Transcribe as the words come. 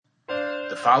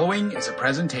The following is a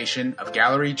presentation of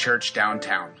Gallery Church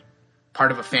Downtown,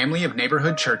 part of a family of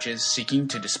neighborhood churches seeking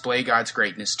to display God's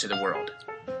greatness to the world.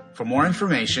 For more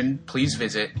information, please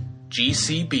visit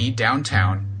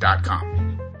gcbdowntown.com.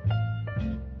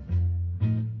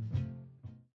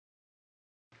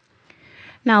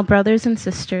 Now, brothers and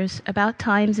sisters, about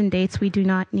times and dates we do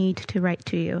not need to write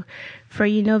to you, for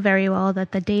you know very well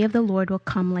that the day of the Lord will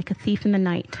come like a thief in the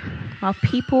night. While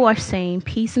people are saying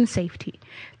peace and safety,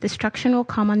 destruction will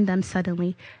come on them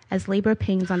suddenly, as labor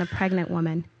pains on a pregnant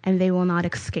woman, and they will not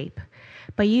escape.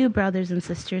 But you, brothers and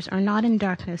sisters, are not in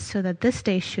darkness, so that this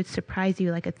day should surprise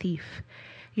you like a thief.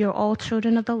 You are all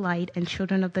children of the light and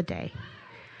children of the day.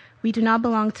 We do not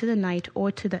belong to the night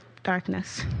or to the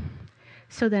darkness.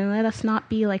 So then let us not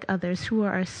be like others who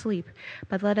are asleep,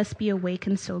 but let us be awake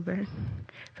and sober.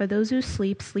 For those who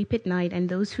sleep, sleep at night, and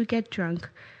those who get drunk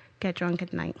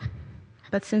at night.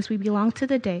 But since we belong to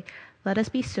the day, let us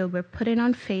be sober, putting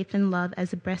on faith and love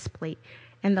as a breastplate,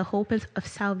 and the hope of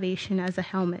salvation as a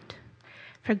helmet.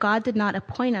 For God did not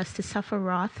appoint us to suffer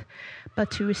wrath, but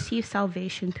to receive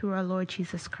salvation through our Lord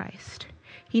Jesus Christ.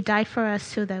 He died for us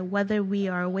so that whether we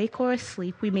are awake or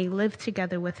asleep, we may live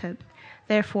together with him.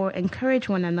 Therefore, encourage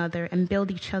one another and build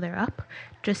each other up,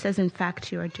 just as in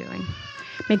fact you are doing.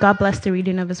 May God bless the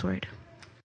reading of his word.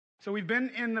 So we've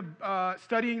been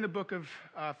studying the book of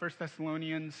 1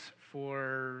 Thessalonians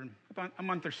for about a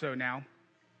month or so now.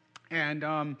 And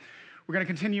we're going to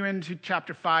continue into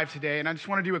chapter 5 today. And I just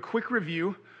want to do a quick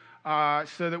review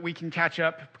so that we can catch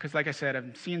up. Because like I said,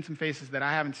 I'm seeing some faces that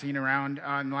I haven't seen around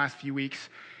in the last few weeks.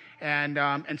 And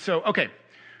so,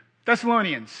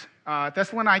 Thessalonians.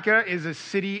 Thessalonica is a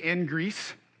city in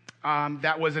Greece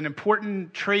that was an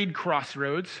important trade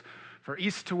crossroads for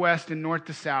east to west and north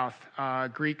to south,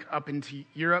 Greek up into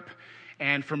Europe,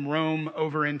 and from Rome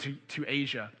over into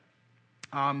Asia.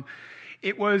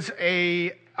 It was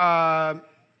a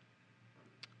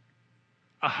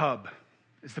hub,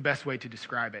 is the best way to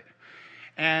describe it.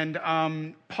 And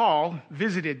Paul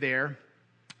visited there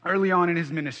early on in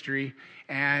his ministry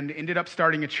and ended up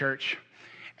starting a church.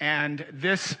 And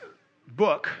this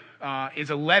book is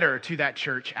a letter to that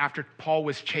church after Paul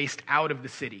was chased out of the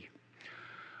city.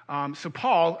 So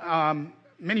Paul,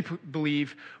 many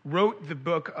believe, wrote the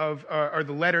book or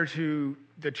the letter to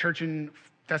the church in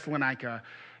Thessalonica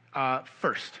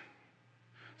first.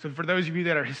 So for those of you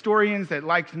that are historians that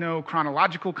like to know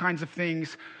chronological kinds of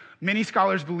things, many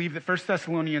scholars believe that 1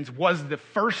 Thessalonians was the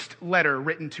first letter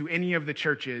written to any of the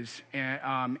churches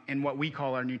in what we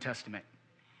call our New Testament.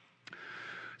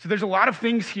 So there's a lot of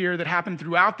things here that happen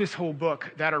throughout this whole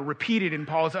book that are repeated in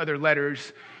Paul's other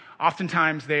letters.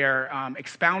 Oftentimes they are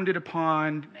expounded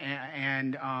upon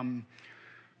and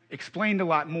explained a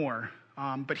lot more.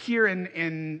 But here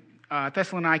in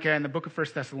Thessalonica and the book of 1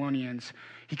 Thessalonians,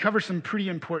 he covers some pretty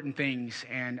important things.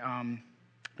 And I'm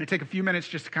going to take a few minutes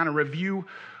just to kind of review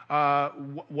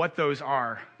what those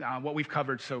are, what we've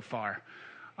covered so far.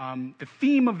 The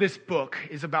theme of this book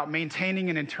is about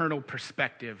maintaining an internal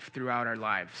perspective throughout our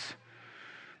lives.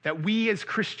 That we as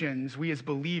Christians, we as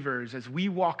believers, as we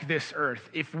walk this earth,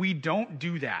 if we don't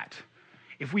do that,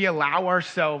 if we allow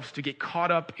ourselves to get caught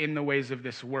up in the ways of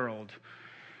this world,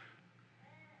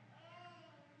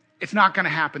 it's not going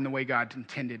to happen the way God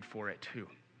intended for it to.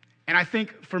 And I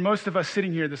think for most of us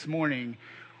sitting here this morning,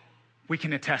 we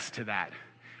can attest to that.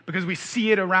 Because we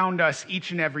see it around us each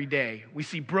and every day. We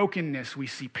see brokenness, we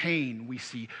see pain, we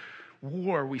see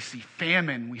war, we see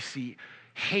famine, we see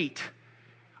hate.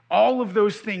 All of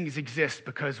those things exist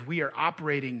because we are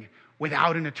operating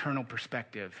without an eternal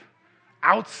perspective,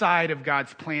 outside of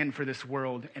God's plan for this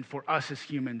world and for us as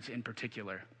humans in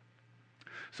particular.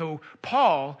 So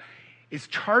Paul is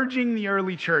charging the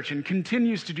early church and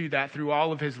continues to do that through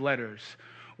all of his letters.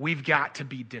 We've got to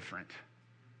be different.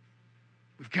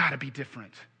 We've got to be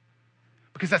different.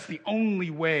 Because that's the only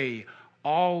way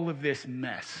all of this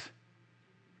mess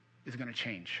is going to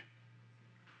change.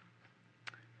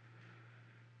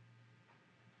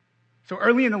 So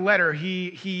early in the letter,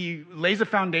 he lays a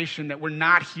foundation that we're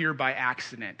not here by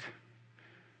accident.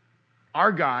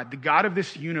 Our God, the God of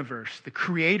this universe, the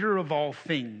creator of all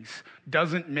things,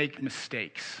 doesn't make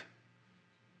mistakes.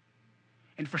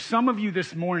 And for some of you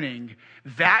this morning,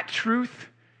 that truth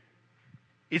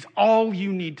is all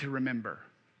you need to remember.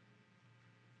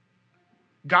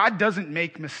 God doesn't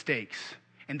make mistakes,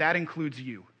 and that includes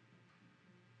you.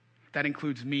 That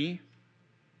includes me.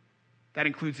 That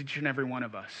includes each and every one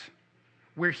of us.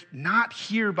 We're not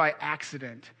here by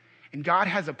accident, and God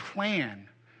has a plan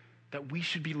that we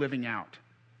should be living out.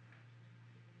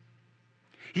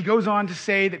 He goes on to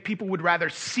say that people would rather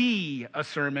see a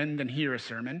sermon than hear a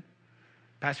sermon.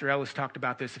 Pastor Ellis talked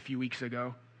about this a few weeks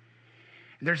ago.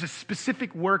 And there's a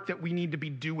specific work that we need to be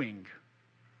doing,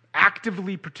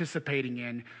 actively participating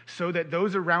in, so that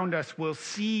those around us will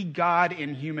see God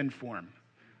in human form.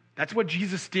 That's what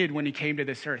Jesus did when he came to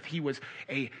this earth. He was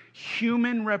a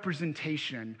human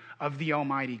representation of the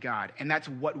Almighty God. And that's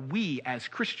what we as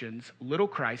Christians, little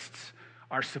Christs,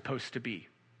 are supposed to be.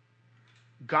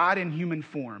 God in human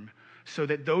form, so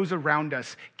that those around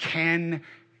us can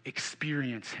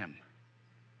experience him.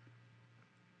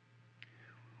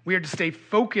 We are to stay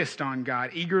focused on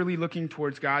God, eagerly looking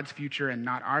towards God's future and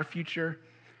not our future.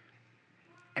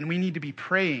 And we need to be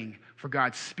praying for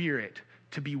God's Spirit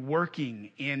to be working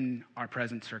in our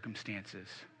present circumstances,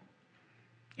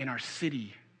 in our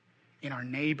city, in our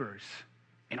neighbors,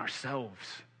 in ourselves.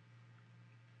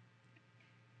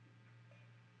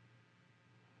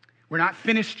 We're not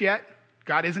finished yet.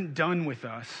 God isn't done with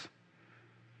us.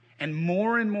 And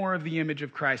more of the image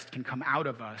of Christ can come out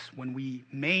of us when we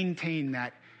maintain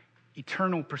that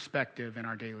eternal perspective in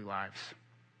our daily lives.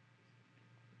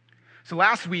 So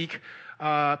last week,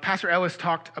 Pastor Ellis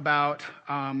talked about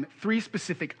 3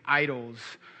 specific idols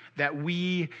that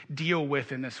we deal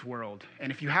with in this world.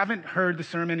 And if you haven't heard the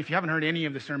sermon, if you haven't heard any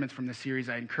of the sermons from this series,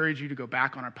 I encourage you to go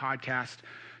back on our podcast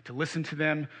to listen to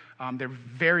them. They're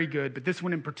very good, but this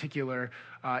one in particular,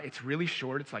 it's really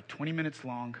short. It's like 20 minutes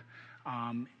long.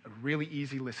 A really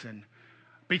easy listen.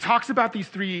 But he talks about these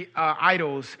 3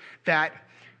 idols that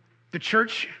the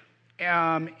church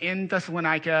in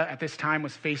Thessalonica at this time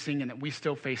was facing and that we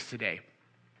still face today.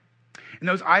 And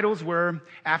those idols were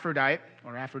Aphrodite,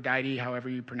 or Aphrodite, however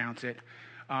you pronounce it.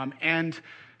 And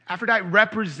Aphrodite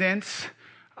represents,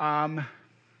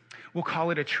 we'll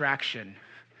call it attraction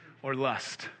or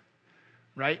lust,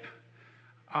 right?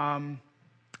 And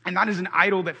that is an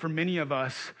idol that for many of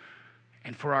us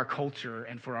and for our culture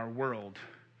and for our world,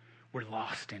 we're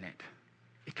lost in it.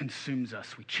 It consumes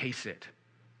us. We chase it.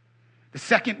 The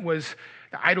second was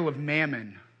the idol of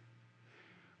mammon,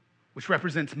 which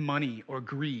represents money or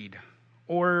greed,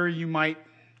 or you might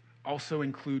also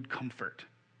include comfort.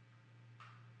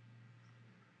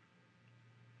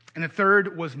 And the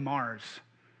third was Mars,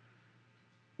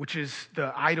 which is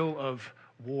the idol of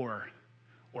war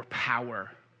or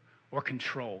power or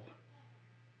control.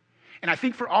 And I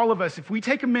think for all of us, if we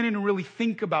take a minute and really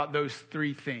think about those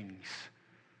 3 things,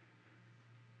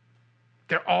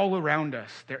 they're all around us.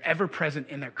 They're ever present,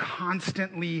 and they're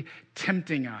constantly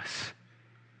tempting us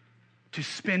to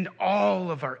spend all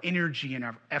of our energy and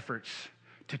our efforts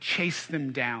to chase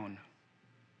them down.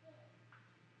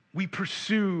 We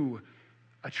pursue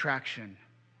attraction.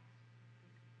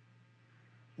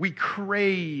 We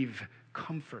crave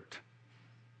comfort.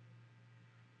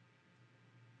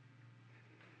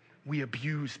 We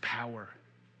abuse power.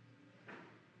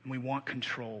 And we want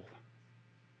control.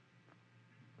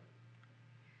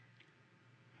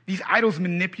 These idols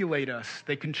manipulate us,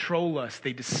 they control us,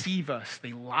 they deceive us,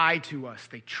 they lie to us,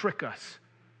 they trick us.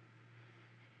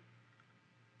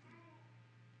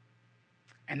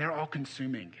 And they're all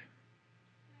consuming.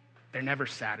 They're never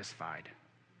satisfied.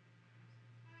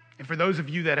 And for those of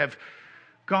you that have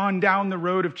gone down the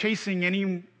road of chasing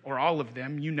any or all of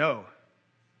them, you know.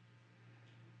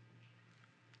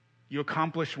 You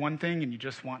accomplish one thing and you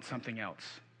just want something else.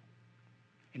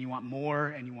 And you want more,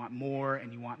 and you want more,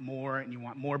 and you want more, and you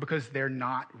want more because they're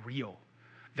not real.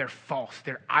 They're false.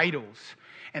 They're idols.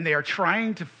 And they are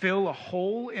trying to fill a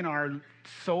hole in our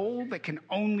soul that can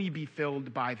only be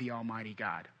filled by the Almighty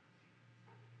God.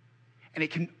 And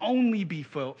it can only be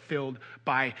filled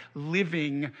by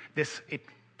living this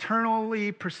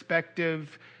eternally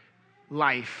perspective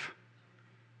life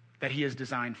that he has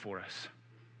designed for us.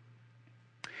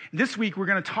 This week, we're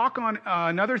going to talk on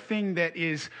another thing that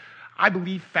is, I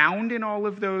believe, found in all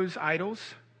of those idols.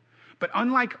 But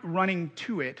unlike running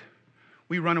to it,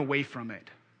 we run away from it.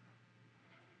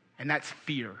 And that's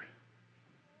fear.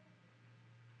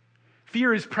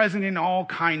 Fear is present in all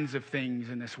kinds of things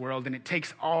in this world, and it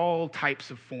takes all types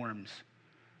of forms.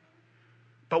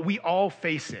 But we all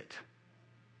face it.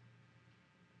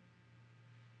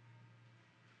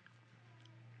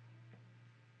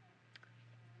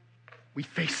 We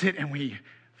face it and we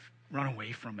run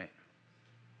away from it.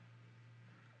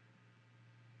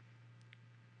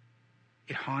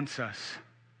 It haunts us.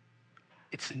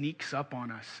 It sneaks up on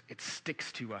us. It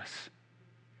sticks to us.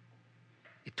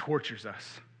 It tortures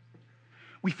us.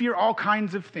 We fear all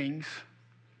kinds of things,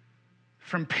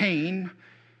 from pain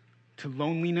to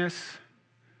loneliness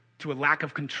to a lack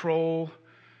of control.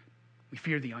 We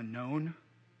fear the unknown.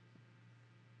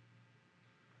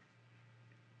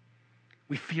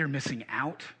 We fear missing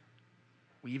out.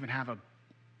 We even have an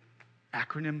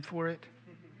acronym for it,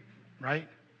 right?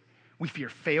 We fear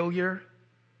failure.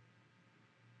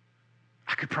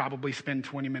 I could probably spend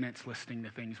 20 minutes listing the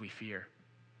things we fear.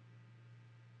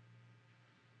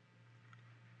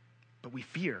 But we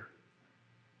fear.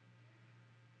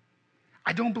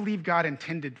 I don't believe God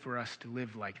intended for us to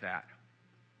live like that.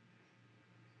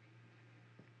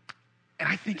 And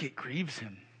I think it grieves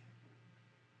him.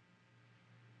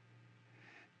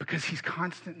 Because he's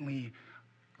constantly,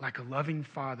 like a loving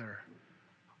father,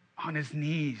 on his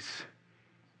knees,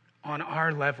 on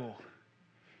our level,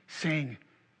 saying,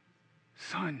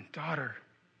 son, daughter,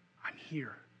 I'm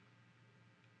here.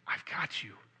 I've got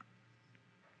you.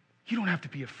 You don't have to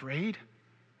be afraid.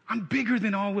 I'm bigger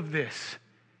than all of this.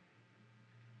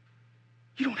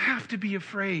 You don't have to be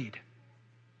afraid.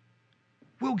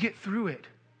 We'll get through it.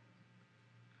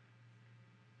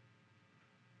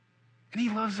 And he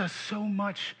loves us so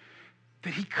much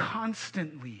that he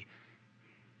constantly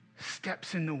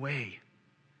steps in the way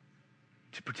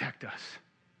to protect us.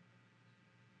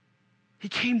 He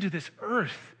came to this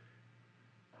earth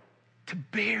to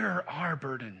bear our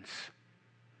burdens,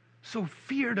 so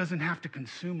fear doesn't have to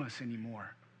consume us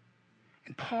anymore.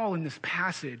 And Paul, in this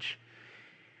passage,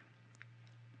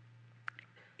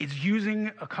 is using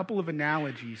a couple of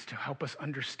analogies to help us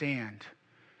understand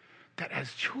that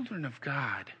as children of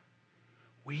God,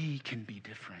 we can be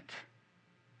different.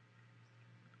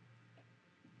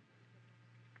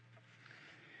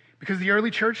 Because the early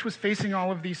church was facing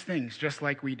all of these things just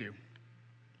like we do.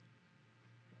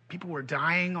 People were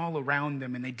dying all around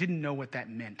them, and they didn't know what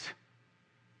that meant.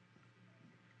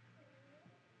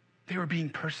 They were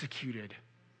being persecuted.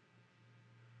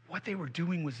 What they were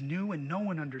doing was new, and no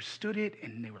one understood it,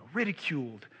 and they were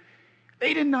ridiculed.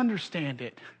 They didn't understand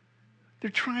it. They're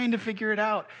trying to figure it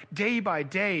out day by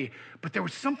day, but there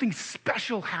was something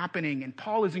special happening, and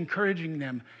Paul is encouraging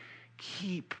them,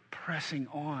 keep pressing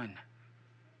on.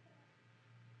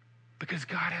 Because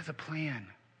God has a plan.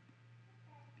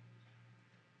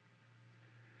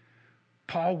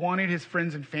 Paul wanted his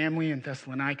friends and family in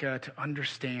Thessalonica to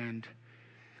understand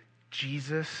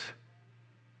Jesus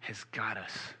has got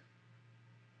us.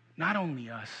 Not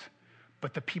only us,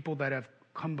 but the people that have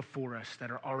come before us that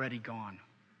are already gone.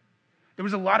 There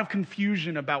was a lot of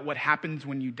confusion about what happens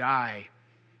when you die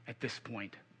at this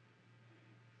point.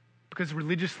 Because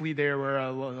religiously there were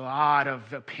a lot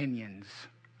of opinions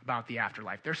about the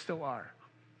afterlife. There still are.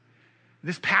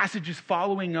 This passage is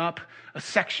following up a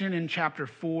section in chapter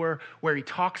 4 where he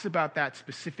talks about that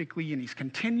specifically, and he's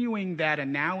continuing that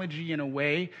analogy in a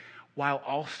way while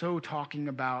also talking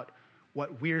about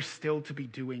what we're still to be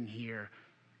doing here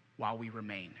while we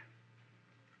remain.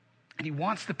 And he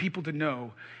wants the people to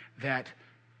know that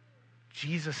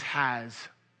Jesus has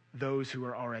those who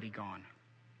are already gone.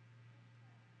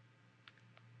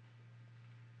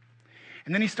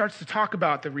 And then he starts to talk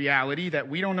about the reality that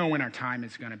we don't know when our time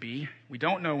is going to be. We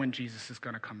don't know when Jesus is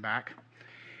going to come back.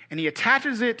 And he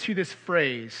attaches it to this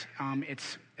phrase.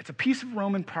 It's a piece of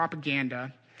Roman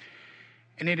propaganda,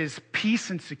 and it is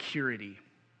peace and security.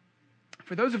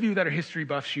 For those of you that are history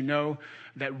buffs, you know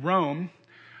that Rome,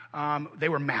 they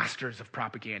were masters of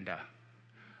propaganda,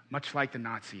 much like the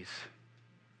Nazis.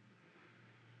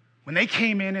 When they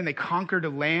came in and they conquered a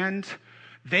land,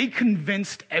 they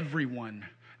convinced everyone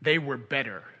they were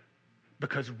better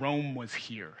because Rome was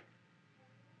here.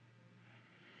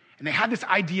 And they had this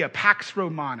idea, Pax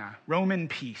Romana, Roman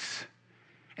peace,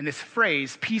 and this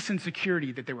phrase, peace and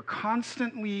security, that they were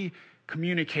constantly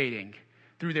communicating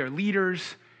through their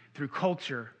leaders, through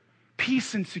culture.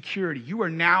 Peace and security. You are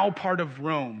now part of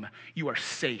Rome. You are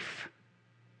safe.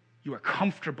 You are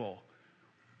comfortable.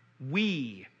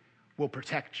 We will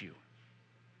protect you.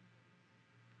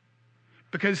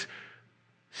 Because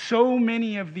so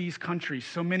many of these countries,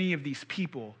 so many of these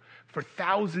people, for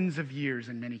thousands of years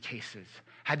in many cases,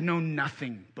 had known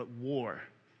nothing but war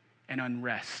and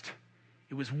unrest.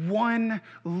 It was one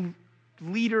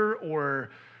leader or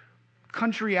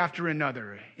country after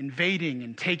another, invading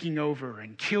and taking over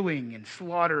and killing and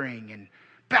slaughtering and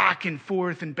back and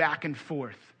forth and back and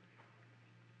forth.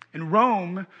 In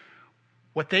Rome,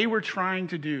 what they were trying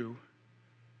to do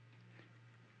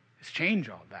is change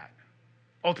all that.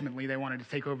 Ultimately, they wanted to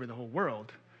take over the whole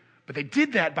world. But they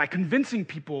did that by convincing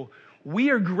people, we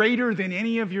are greater than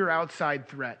any of your outside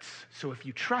threats. So if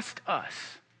you trust us,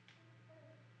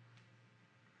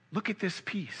 look at this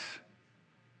peace.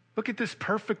 Look at this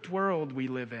perfect world we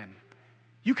live in.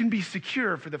 You can be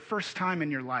secure for the first time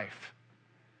in your life.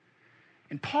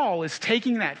 And Paul is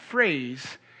taking that phrase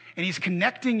and he's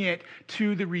connecting it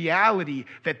to the reality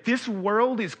that this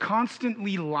world is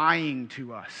constantly lying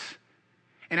to us.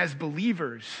 And as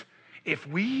believers, if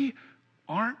we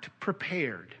aren't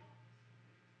prepared,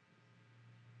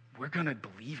 we're going to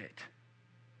believe it.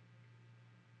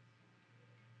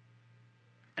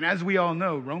 And as we all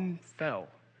know, Rome fell.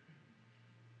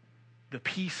 The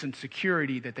peace and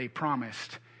security that they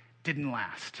promised didn't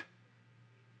last.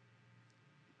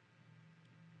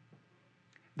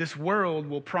 This world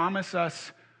will promise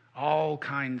us all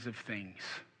kinds of things: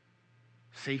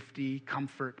 safety,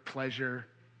 comfort, pleasure,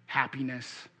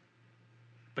 happiness.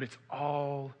 But it's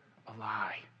all a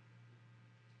lie.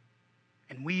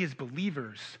 And we as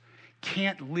believers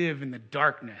can't live in the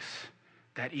darkness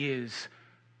that is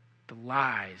the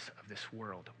lies of this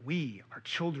world. We are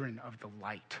children of the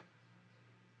light.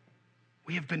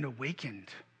 We have been awakened.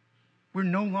 We're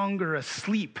no longer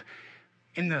asleep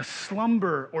in the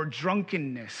slumber or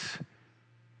drunkenness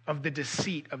of the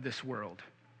deceit of this world.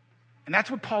 And that's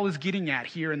what Paul is getting at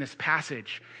here in this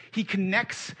passage. He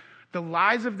connects the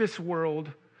lies of this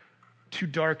world to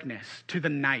darkness, to the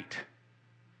night,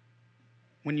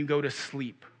 when you go to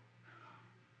sleep.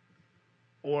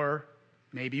 Or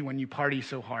maybe when you party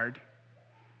so hard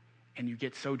and you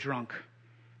get so drunk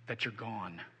that you're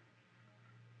gone.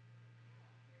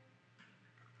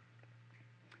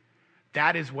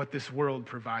 That is what this world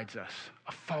provides us,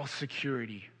 a false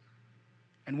security.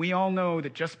 And we all know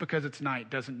that just because it's night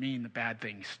doesn't mean the bad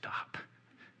things stop,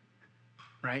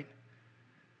 right?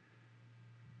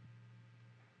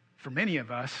 For many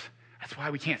of us, that's why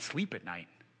we can't sleep at night.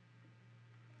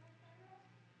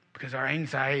 Because our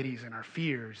anxieties and our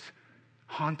fears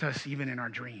haunt us even in our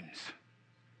dreams.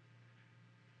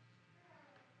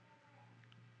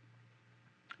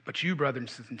 But you,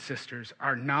 brothers and sisters,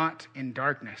 are not in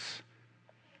darkness.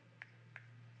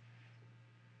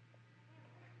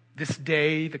 This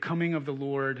day, the coming of the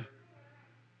Lord,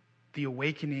 the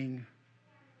awakening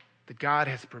that God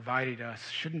has provided us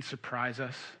shouldn't surprise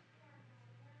us.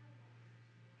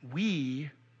 We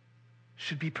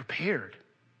should be prepared.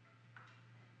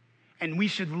 And we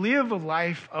should live a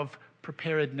life of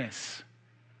preparedness.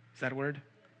 Is that a word?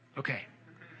 Okay.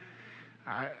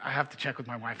 I have to check with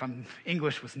my wife.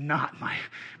 English was not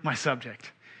my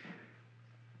subject.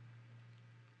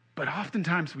 But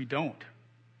oftentimes we don't.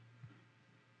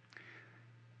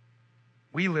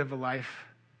 We live a life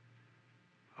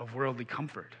of worldly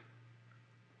comfort.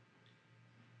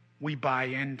 We buy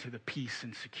into the peace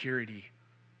and security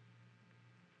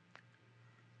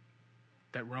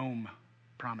that Rome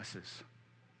promises.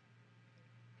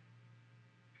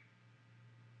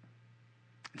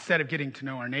 Instead of getting to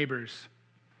know our neighbors,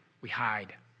 we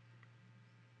hide.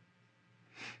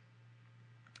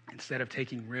 Instead of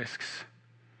taking risks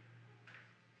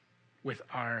with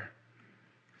ourselves,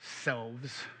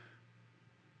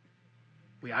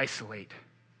 we isolate.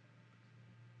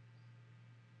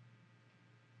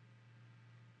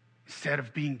 Instead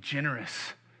of being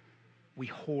generous, we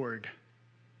hoard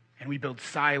and we build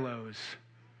silos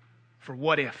for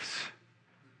what ifs.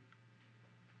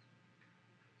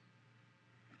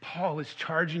 Paul is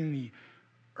charging the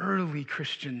early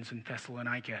Christians in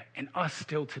Thessalonica and us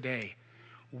still today.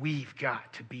 We've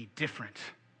got to be different.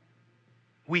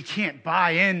 We can't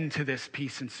buy into this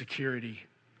peace and security.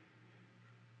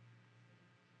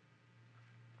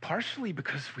 Partially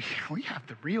because we have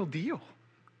the real deal.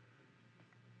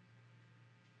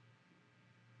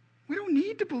 We don't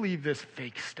need to believe this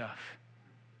fake stuff.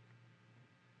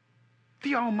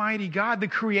 The Almighty God, the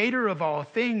creator of all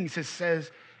things, says,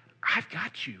 I've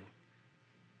got you.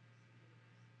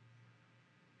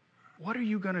 What are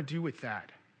you going to do with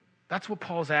that? That's what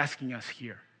Paul's asking us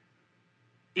here.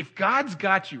 If God's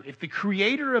got you, if the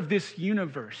creator of this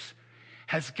universe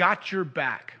has got your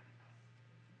back,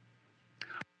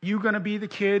 are you going to be the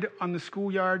kid on the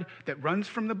schoolyard that runs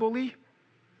from the bully?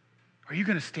 Or are you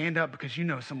going to stand up because you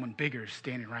know someone bigger is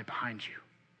standing right behind you?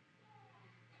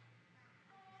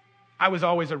 I was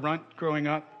always a runt growing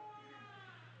up.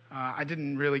 I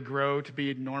didn't really grow to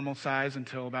be a normal size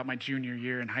until about my junior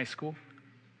year in high school.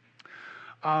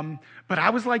 But I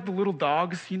was like the little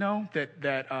dogs,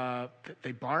 that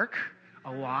they bark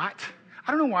a lot.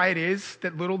 I don't know why it is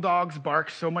that little dogs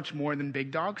bark so much more than big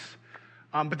dogs,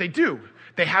 but they do.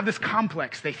 They have this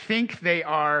complex. They think they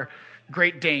are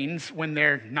Great Danes when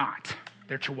they're not.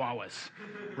 They're Chihuahuas,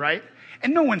 right?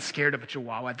 And no one's scared of a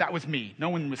Chihuahua. That was me. No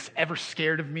one was ever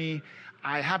scared of me.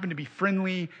 I happened to be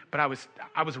friendly, but I was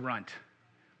a runt,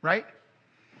 right?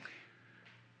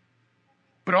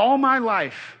 But all my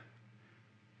life,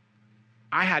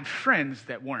 I had friends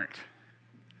that weren't.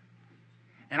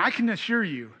 And I can assure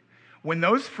you, when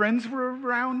those friends were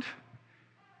around,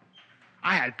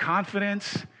 I had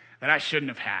confidence that I shouldn't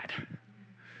have had.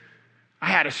 I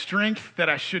had a strength that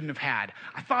I shouldn't have had.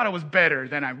 I thought I was better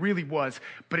than I really was,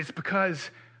 but it's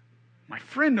because My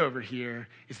friend over here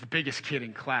is the biggest kid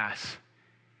in class.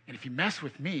 And if you mess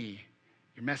with me,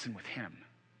 you're messing with him.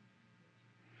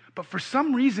 But for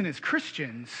some reason as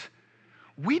Christians,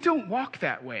 we don't walk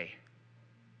that way.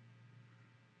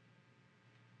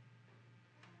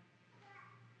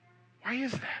 Why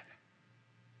is that?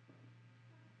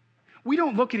 We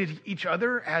don't look at each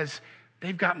other as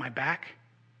they've got my back.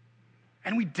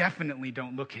 And we definitely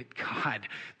don't look at God,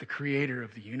 the creator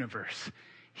of the universe.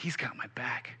 He's got my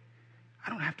back. I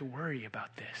don't have to worry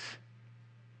about this.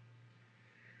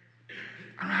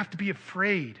 I don't have to be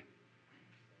afraid.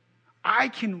 I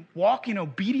can walk in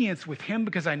obedience with him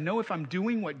because I know if I'm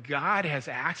doing what God has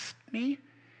asked me,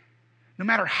 no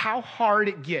matter how hard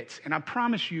it gets, and I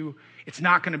promise you, it's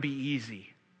not going to be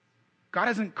easy. God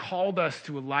hasn't called us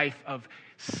to a life of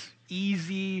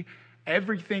easy,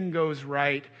 everything goes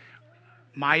right,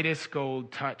 Midas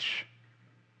gold touch.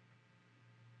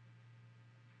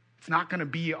 It's not going to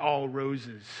be all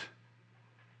roses.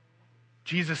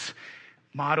 Jesus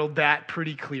modeled that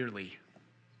pretty clearly.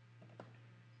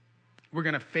 We're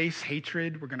going to face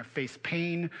hatred. We're going to face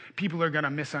pain. People are going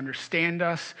to misunderstand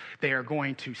us. They are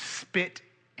going to spit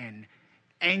and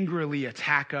angrily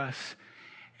attack us.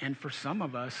 And for some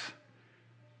of us,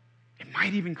 it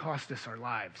might even cost us our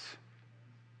lives.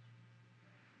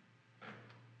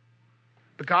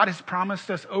 But God has promised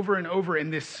us over and over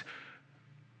in this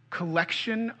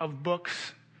collection of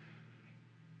books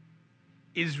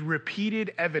is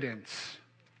repeated evidence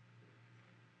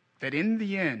that in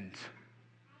the end,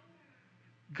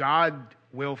 God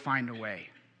will find a way.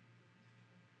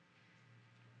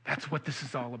 That's what this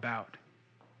is all about.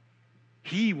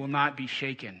 He will not be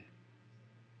shaken.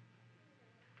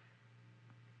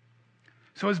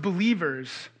 So as believers,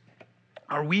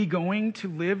 are we going to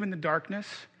live in the darkness?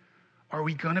 Are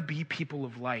we going to be people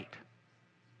of light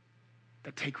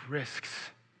that take risks,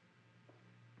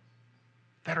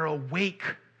 that are awake,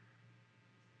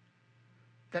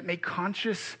 that make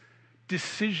conscious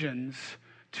decisions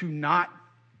to not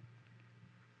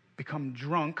become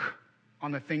drunk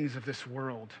on the things of this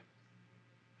world?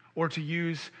 Or to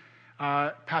use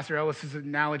Pastor Ellis's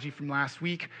analogy from last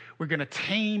week, we're going to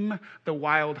tame the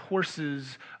wild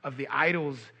horses of the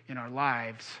idols in our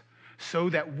lives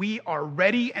so that we are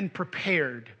ready and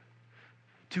prepared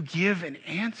to give an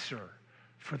answer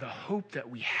for the hope that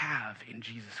we have in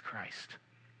Jesus Christ.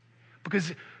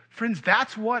 Because, friends,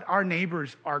 that's what our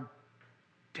neighbors are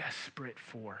desperate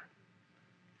for.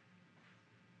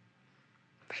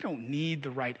 They don't need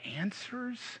the right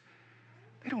answers.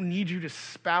 They don't need you to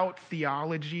spout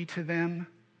theology to them.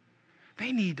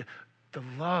 They need the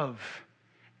love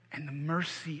and the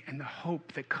mercy and the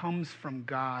hope that comes from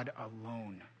God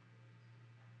alone.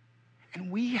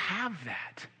 And we have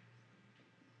that.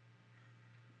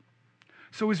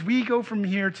 So as we go from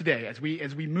here today, as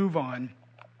we move on,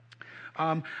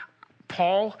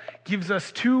 Paul gives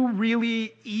us two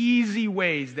really easy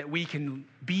ways that we can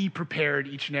be prepared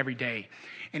each and every day.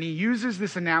 And he uses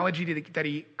this analogy that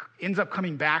he ends up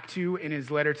coming back to in his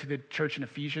letter to the church in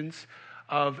Ephesians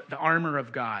of the armor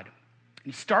of God.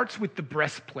 And he starts with the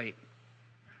breastplate.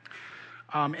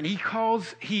 And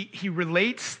he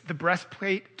relates the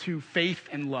breastplate to faith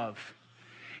and love.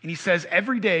 And he says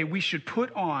every day we should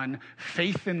put on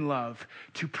faith and love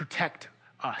to protect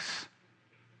us.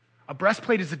 A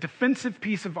breastplate is a defensive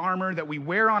piece of armor that we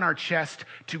wear on our chest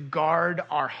to guard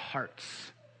our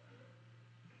hearts.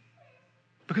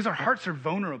 Because our hearts are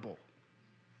vulnerable.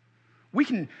 We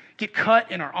can get cut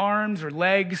in our arms or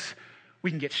legs. We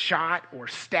can get shot or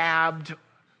stabbed.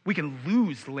 We can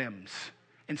lose limbs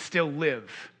and still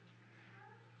live.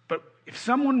 But if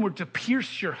someone were to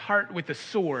pierce your heart with a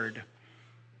sword,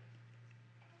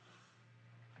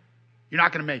 you're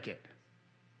not going to make it.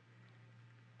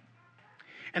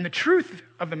 And the truth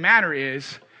of the matter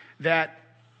is that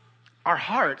our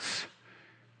hearts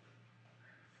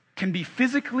can be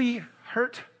physically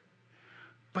hurt,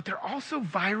 but they're also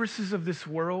viruses of this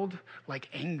world like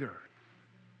anger.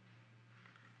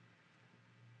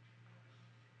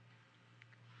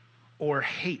 Or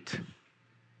hate.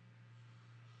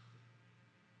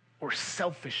 Or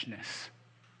selfishness.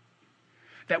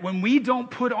 That when we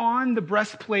don't put on the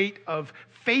breastplate of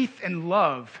faith and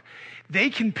love, they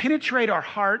can penetrate our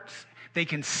hearts, they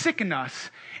can sicken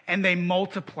us, and they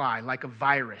multiply like a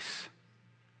virus.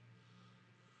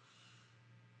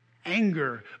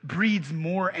 Anger breeds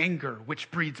more anger,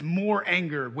 which breeds more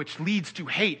anger, which leads to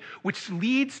hate, which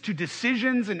leads to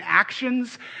decisions and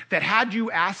actions that had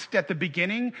you asked at the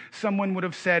beginning, someone would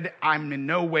have said, I'm in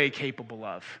no way capable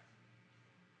of.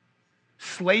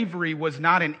 Slavery was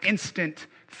not an instant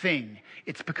thing.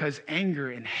 It's because anger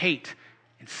and hate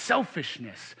and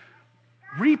selfishness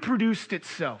reproduced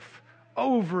itself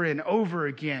over and over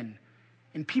again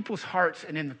in people's hearts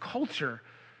and in the culture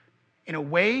in a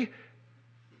way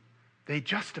they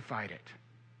justified it.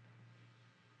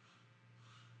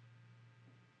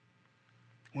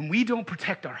 When we don't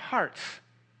protect our hearts,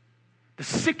 the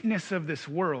sickness of this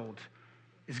world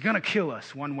is going to kill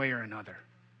us one way or another.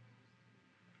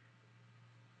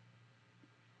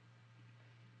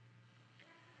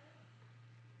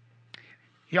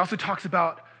 He also talks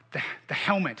about the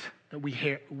helmet that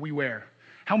we wear.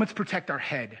 Helmets protect our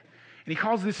head. And he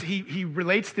calls this, he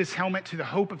relates this helmet to the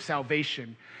hope of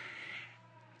salvation.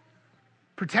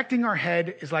 Protecting our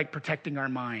head is like protecting our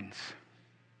minds.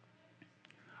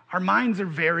 Our minds are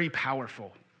very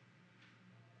powerful.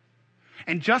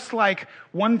 And just like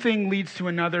one thing leads to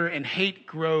another and hate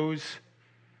grows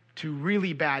to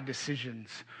really bad decisions,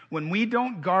 when we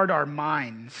don't guard our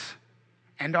minds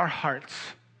and our hearts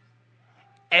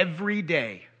every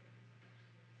day,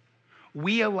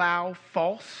 we allow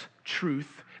false truth,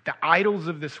 the idols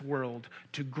of this world,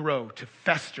 to grow, to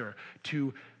fester,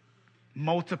 to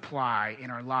multiply in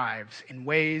our lives in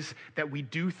ways that we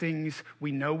do things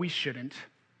we know we shouldn't.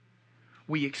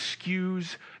 We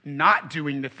excuse not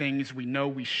doing the things we know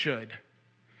we should.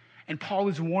 And Paul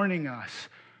is warning us,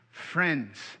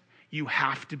 friends, you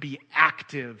have to be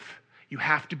active. You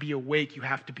have to be awake. You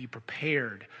have to be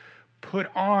prepared.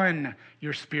 Put on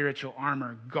your spiritual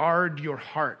armor. Guard your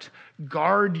heart.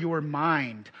 Guard your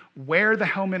mind. Wear the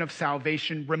helmet of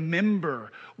salvation.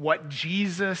 Remember what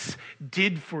Jesus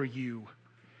did for you.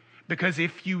 Because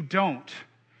if you don't,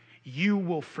 you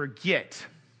will forget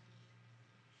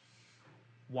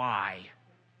why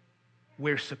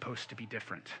we're supposed to be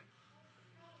different.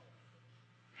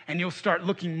 And you'll start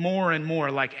looking more and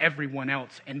more like everyone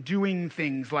else and doing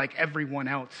things like everyone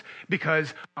else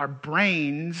because our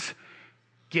brains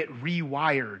get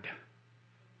rewired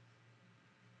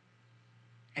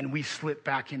and we slip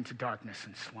back into darkness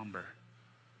and slumber.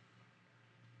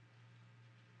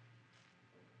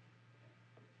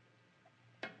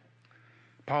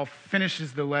 Paul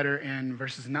finishes the letter in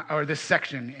this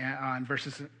section in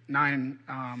verses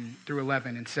 9 through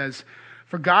 11 and says,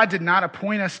 "For God did not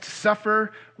appoint us to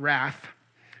suffer wrath,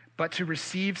 but to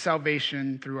receive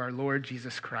salvation through our Lord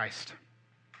Jesus Christ.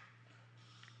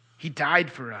 He died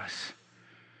for us,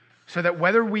 so that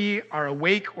whether we are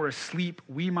awake or asleep,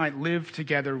 we might live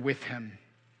together with him.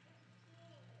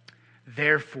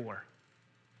 Therefore,"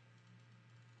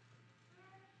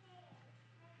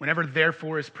 whenever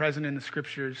therefore is present in the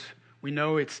scriptures, we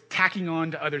know it's tacking on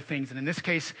to other things. And in this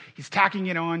case, he's tacking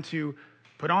it on to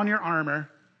put on your armor,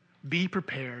 be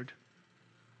prepared.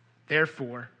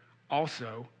 Therefore,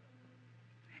 also,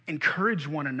 encourage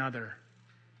one another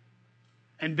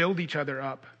and build each other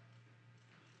up,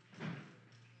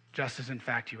 just as in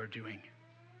fact you are doing.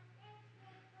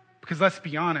 Because let's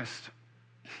be honest,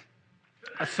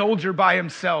 a soldier by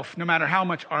himself, no matter how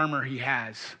much armor he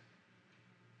has,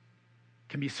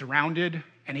 can be surrounded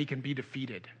and he can be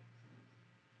defeated.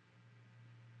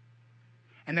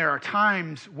 And there are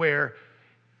times where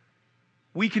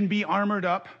we can be armored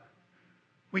up,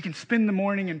 we can spend the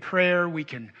morning in prayer, we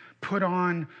can put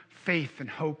on faith and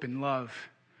hope and love,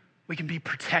 we can be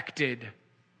protected.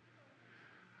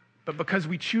 But because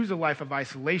we choose a life of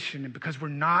isolation and because we're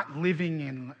not living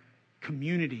in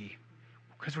community,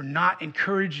 because we're not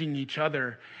encouraging each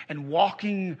other and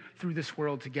walking through this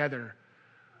world together,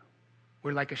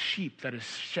 we're like a sheep that is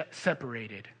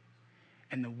separated,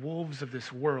 and the wolves of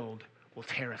this world will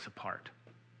tear us apart.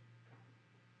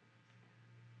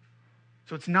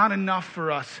 So it's not enough for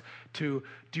us to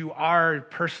do our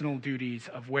personal duties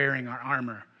of wearing our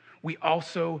armor. We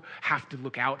also have to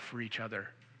look out for each other.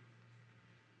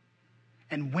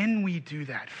 And when we do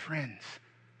that, friends,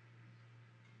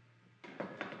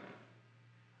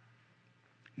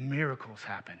 miracles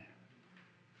happen.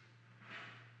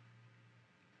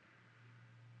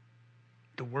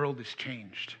 The world has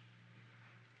changed.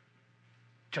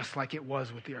 Just like it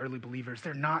was with the early believers.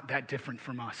 They're not that different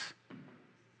from us.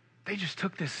 They just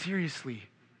took this seriously.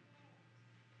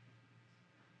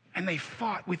 And they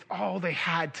fought with all they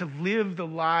had to live the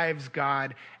lives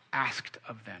God asked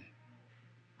of them.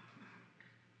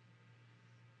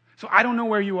 So I don't know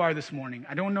where you are this morning.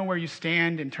 I don't know where you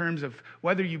stand in terms of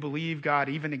whether you believe God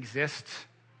even exists.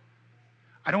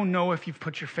 I don't know if you've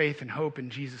put your faith and hope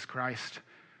in Jesus Christ.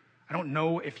 I don't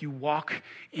know if you walk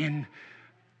in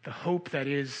the hope that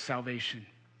is salvation.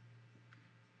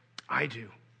 I do.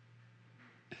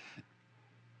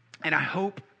 And I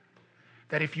hope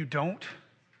that if you don't,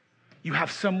 you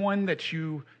have someone that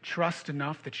you trust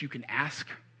enough that you can ask,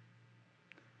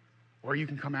 or you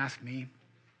can come ask me.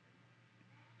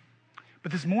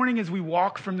 But this morning, as we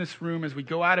walk from this room, as we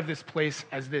go out of this place,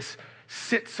 as this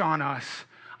sits on us,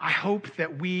 I hope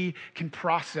that we can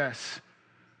process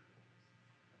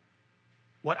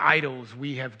what idols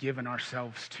we have given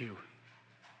ourselves to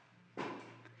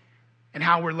and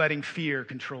how we're letting fear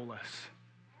control us.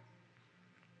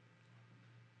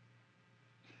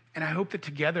 And I hope that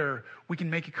together we can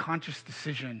make a conscious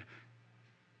decision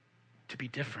to be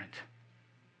different,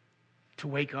 to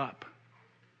wake up,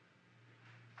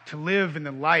 to live in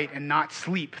the light and not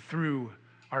sleep through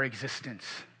our existence.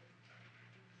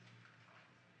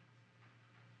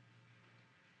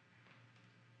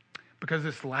 Because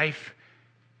this life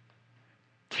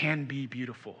can be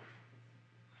beautiful.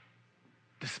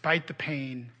 Despite the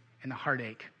pain and the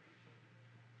heartache,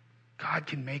 God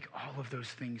can make all of those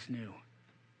things new.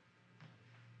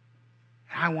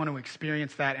 And I want to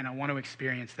experience that, and I want to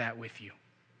experience that with you.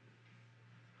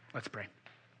 Let's pray.